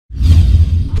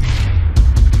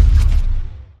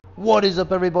What is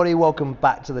up, everybody? Welcome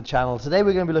back to the channel. Today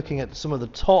we're going to be looking at some of the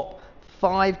top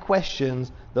 5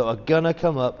 questions that are going to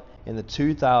come up in the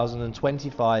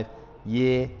 2025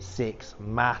 Year 6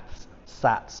 Maths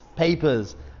Sats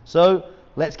papers. So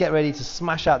let's get ready to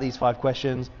smash out these 5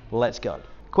 questions. Let's go.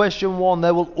 Question 1,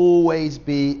 there will always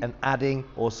be an adding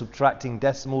or subtracting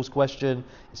decimals question.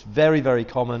 It's very, very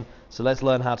common, so let's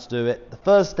learn how to do it. The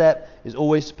first step is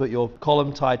always to put your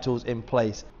column titles in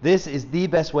place. This is the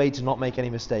best way to not make any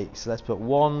mistakes. So let's put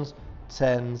ones,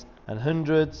 tens, and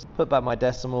hundreds. Put back my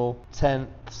decimal,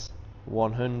 tenths,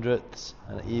 100ths,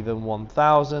 and even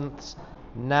 1000ths.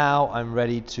 Now I'm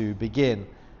ready to begin.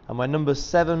 And my number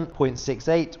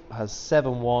 7.68 has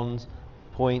 7 ones,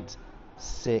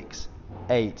 0.68.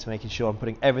 Making sure I'm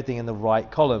putting everything in the right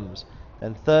columns.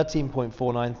 Then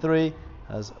 13.493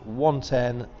 has 1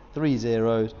 10, 3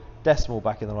 zeros, decimal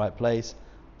back in the right place,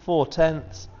 4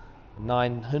 tenths,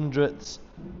 9 hundredths,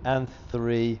 and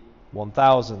 3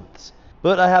 1000ths.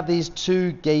 But I have these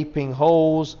 2 gaping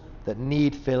holes that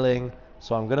need filling,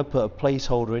 so I'm going to put a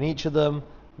placeholder in each of them.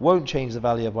 Won't change the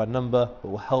value of my number, but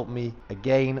will help me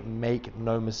again make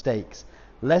no mistakes.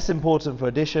 Less important for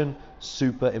addition,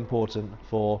 super important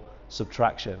for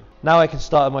subtraction. Now I can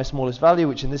start at my smallest value,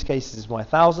 which in this case is my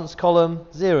thousandths column.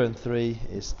 0 and 3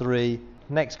 is 3.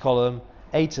 Next column,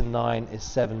 8 and 9 is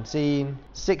 17.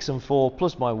 6 and 4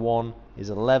 plus my 1 is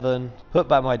 11. Put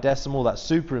back my decimal, that's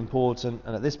super important,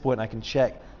 and at this point I can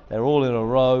check they're all in a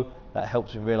row. That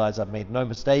helps me realize I've made no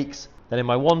mistakes. Then in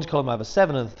my ones column I have a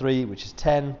 7 and 3, which is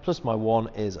 10, plus my 1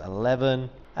 is 11.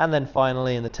 And then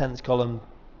finally in the tenths column,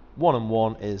 1 and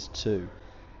 1 is 2.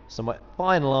 So my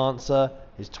final answer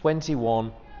is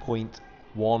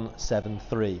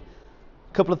 21.173. A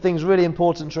couple of things really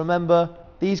important to remember.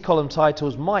 These column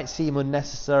titles might seem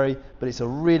unnecessary, but it's a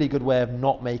really good way of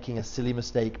not making a silly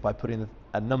mistake by putting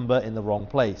a number in the wrong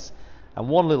place. And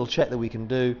one little check that we can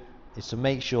do is to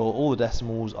make sure all the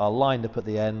decimals are lined up at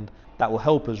the end. That will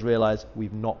help us realize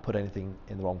we've not put anything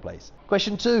in the wrong place.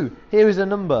 Question 2, here is a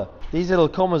number. These little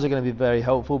commas are going to be very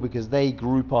helpful because they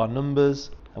group our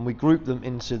numbers, and we group them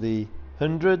into the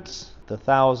hundreds, the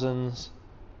thousands,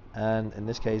 and in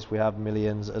this case we have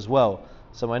millions as well.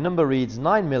 So my number reads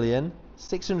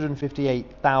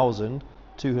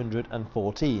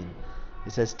 9,658,214.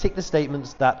 It says tick the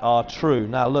statements that are true.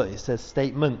 Now look, it says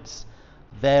statements.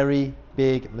 Very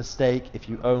big mistake if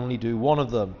you only do one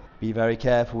of them. Be very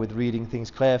careful with reading things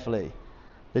carefully.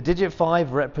 The digit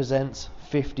 5 represents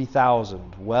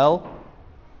 50,000. Well,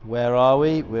 where are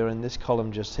we? We're in this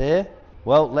column just here.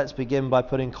 Well, let's begin by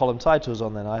putting column titles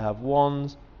on then. I have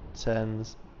ones,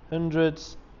 tens,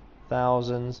 hundreds,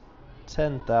 thousands,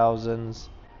 10,000s,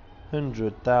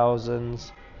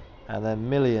 100,000s, and then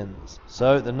millions.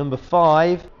 So the number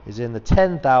 5 is in the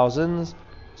 10,000s,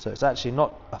 so it's actually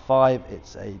not a 5,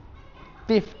 it's a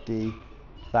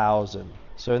 50,000.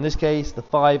 So in this case, the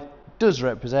 5 does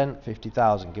represent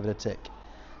 50,000. Give it a tick.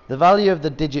 The value of the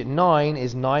digit 9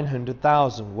 is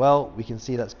 900,000. Well, we can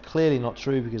see that's clearly not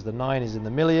true because the 9 is in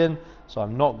the million, so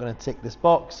I'm not going to tick this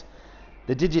box.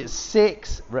 The digit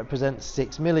 6 represents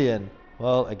 6 million.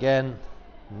 Well, again,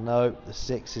 no, the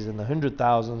 6 is in the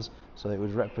 100,000s, so it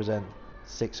would represent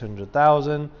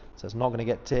 600,000, so it's not going to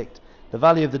get ticked. The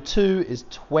value of the 2 is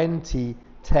 20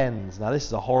 tens. Now this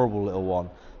is a horrible little one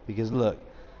because look,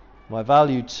 my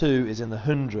value 2 is in the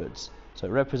hundreds, so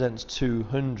it represents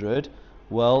 200.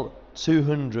 Well,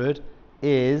 200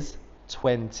 is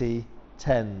 20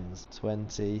 tens.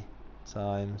 20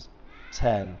 times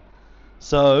 10.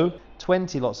 So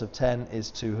 20 lots of 10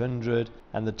 is 200,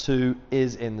 and the 2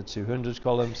 is in the 200s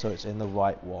column, so it's in the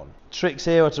right one. Tricks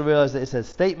here are to realize that it says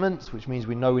statements, which means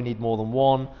we know we need more than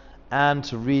one, and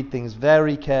to read things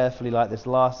very carefully, like this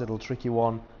last little tricky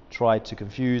one tried to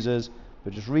confuse us.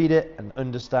 But just read it and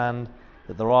understand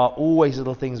that there are always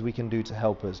little things we can do to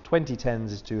help us. 20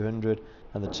 tens is 200,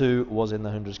 and the 2 was in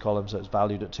the hundreds column, so it's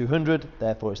valued at 200,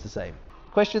 therefore it's the same.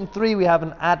 Question 3, we have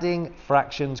an adding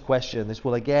fractions question. This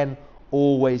will again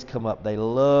always come up. They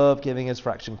love giving us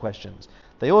fraction questions.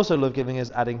 They also love giving us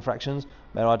adding fractions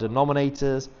where our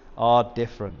denominators are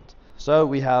different. So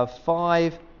we have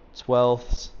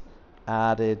 5/12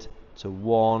 added to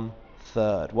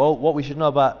 1/3. Well, what we should know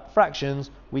about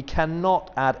fractions, we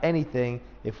cannot add anything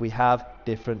if we have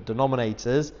different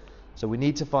denominators. So we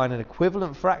need to find an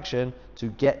equivalent fraction to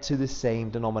get to the same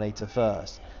denominator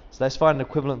first. So let's find an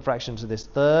equivalent fraction to this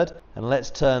third, and let's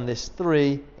turn this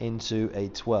 3 into a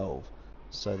 12.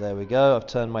 So there we go, I've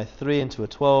turned my 3 into a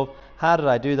 12. How did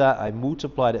I do that? I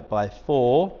multiplied it by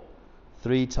 4.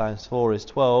 3 times 4 is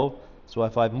 12. So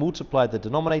if I've multiplied the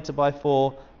denominator by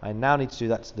 4, I now need to do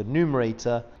that to the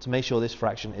numerator to make sure this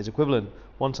fraction is equivalent.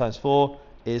 1 times 4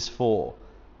 is 4.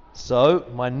 So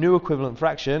my new equivalent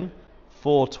fraction,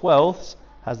 4/12,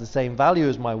 has the same value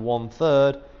as my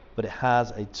 1/3, but it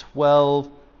has a 12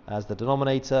 as the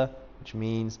denominator, which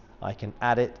means I can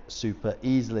add it super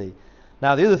easily.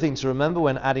 Now the other thing to remember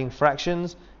when adding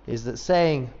fractions is that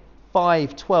saying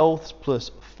 5/12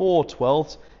 plus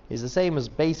 4/12 is the same as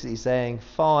basically saying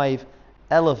 5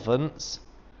 elephants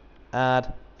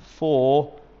add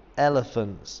 4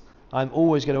 elephants. I'm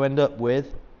always going to end up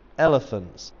with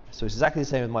elephants. So it's exactly the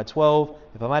same with my 12.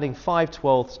 If I'm adding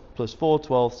 5/12 plus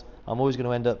 4/12, I'm always going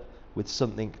to end up with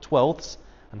something twelfths.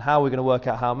 And how are we going to work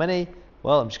out how many?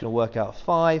 Well, I'm just going to work out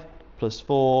 5 plus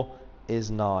 4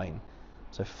 is 9.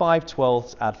 So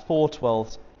 5/12 add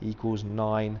 4/12 equals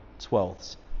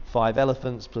 9/12. 5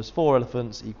 elephants plus 4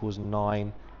 elephants equals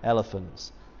 9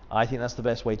 elephants. I think that's the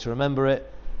best way to remember it.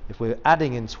 If we're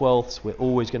adding in twelfths, we're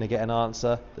always going to get an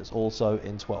answer that's also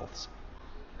in twelfths.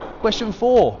 Question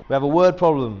 4. We have a word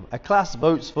problem. A class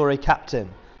votes for a captain.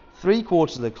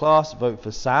 3/4 of the class vote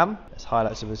for Sam. Let's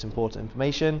highlight some of this important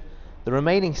information. The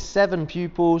remaining 7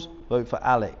 pupils vote for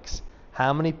Alex.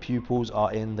 How many pupils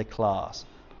are in the class?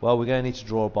 Well, we're going to need to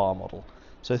draw a bar model.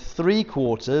 So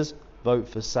 3/4 vote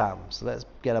for Sam. So let's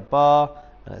get a bar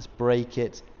and let's break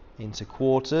it into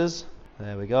quarters.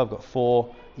 There we go. I've got 4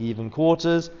 even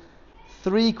quarters.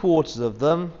 3/4 of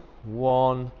them,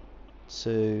 1,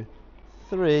 2,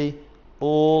 3,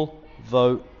 all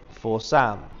vote for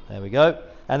Sam. There we go.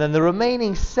 And then the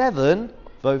remaining 7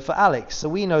 vote for Alex. So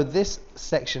we know this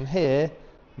section here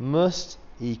must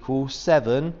equal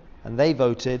 7, and they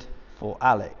voted for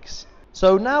Alex.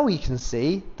 So now we can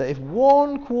see that if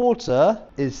 1/4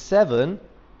 is 7,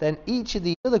 then each of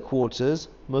the other quarters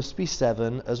must be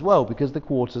 7 as well, because the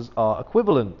quarters are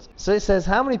equivalent. So it says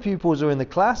how many pupils are in the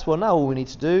class. Well, now all we need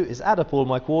to do is add up all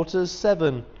my quarters,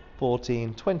 7,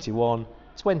 14, 21,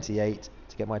 28,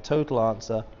 to get my total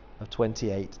answer of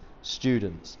 28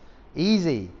 students.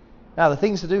 Easy. Now the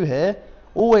things to do here,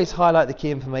 always highlight the key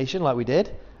information like we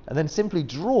did, and then simply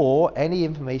draw any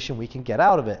information we can get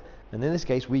out of it. And in this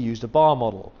case we used a bar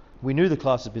model. We knew the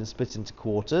class had been split into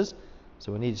quarters,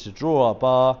 so we needed to draw our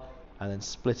bar and then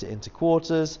split it into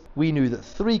quarters. We knew that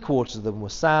 3/4 of them were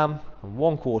Sam and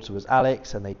 1/4 was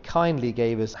Alex, and they kindly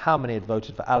gave us how many had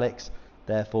voted for Alex.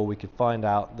 Therefore we could find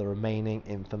out the remaining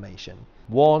information.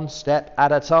 One step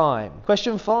at a time.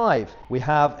 Question 5. We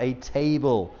have a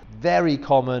table. Very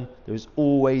common. There is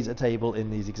always a table in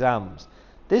these exams.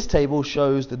 This table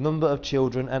shows the number of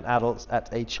children and adults at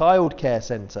a childcare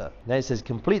centre. Then it says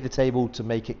complete the table to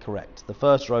make it correct. The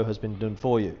first row has been done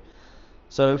for you.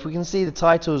 So if we can see the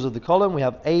titles of the column, we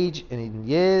have age in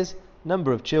years,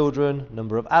 number of children,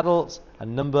 number of adults,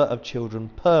 and number of children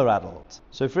per adult.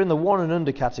 So if we're in the 1 and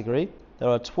under category, there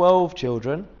are 12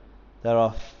 children, there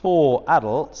are 4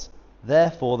 adults,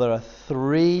 therefore there are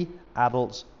 3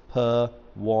 adults per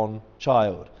 1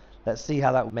 child. Let's see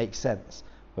how that makes sense.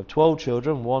 We have 12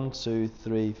 children, 1, 2,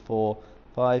 3, 4,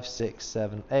 5, 6,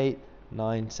 7, 8,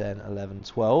 9, 10, 11,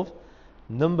 12.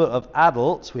 Number of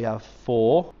adults, we have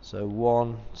 4, so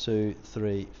 1, 2,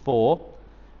 3, 4.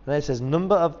 And then it says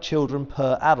number of children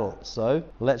per adult, so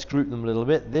let's group them a little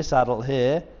bit. This adult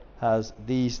here has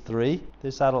these 3,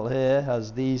 this adult here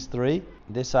has these 3,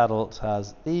 this adult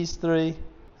has these 3,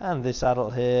 and this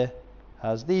adult here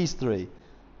has these 3.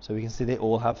 So we can see they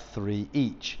all have 3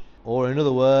 each. Or in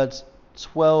other words,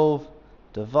 12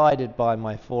 divided by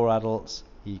my 4 adults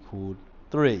equaled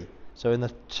 3. So in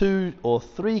the 2 or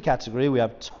 3 category we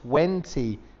have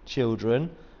 20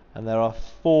 children and there are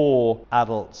 4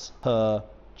 adults per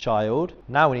child.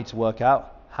 Now we need to work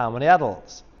out how many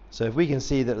adults. So if we can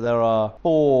see that there are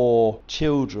 4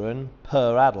 children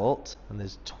per adult and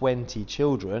there's 20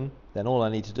 children, then all I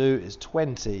need to do is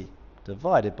 20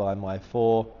 divided by my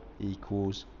 4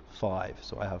 equals 5.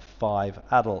 So I have 5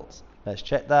 adults. Let's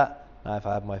check that. Now if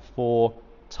I have my 4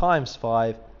 times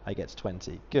 5, I get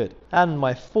 20. Good. And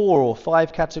my 4 or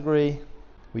 5 category,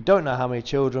 we don't know how many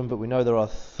children, but we know there are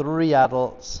 3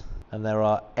 adults and there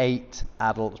are 8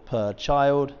 adults per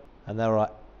child, and there are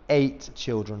 8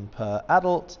 children per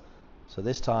adult. So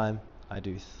this time I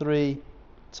do 3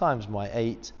 times my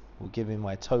 8 will give me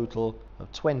my total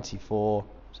of 24.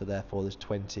 So therefore there's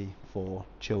 24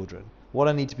 children. What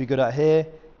I need to be good at here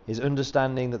is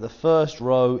understanding that the first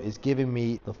row is giving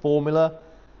me the formula,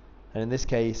 and in this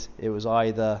case it was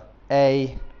either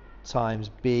A times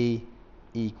B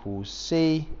equals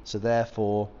C. So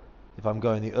therefore if I'm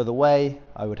going the other way,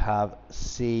 I would have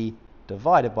C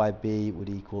divided by B would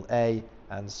equal A,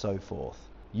 and so forth.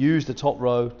 Use the top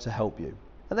row to help you.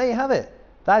 And there you have it.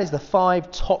 That is the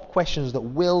 5 top questions that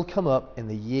will come up in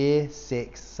the Year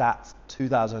 6 SATs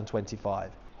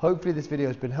 2025. Hopefully this video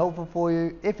has been helpful for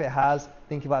you. If it has,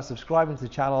 think about subscribing to the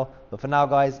channel. But for now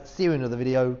guys, see you in another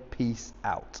video. Peace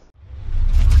out.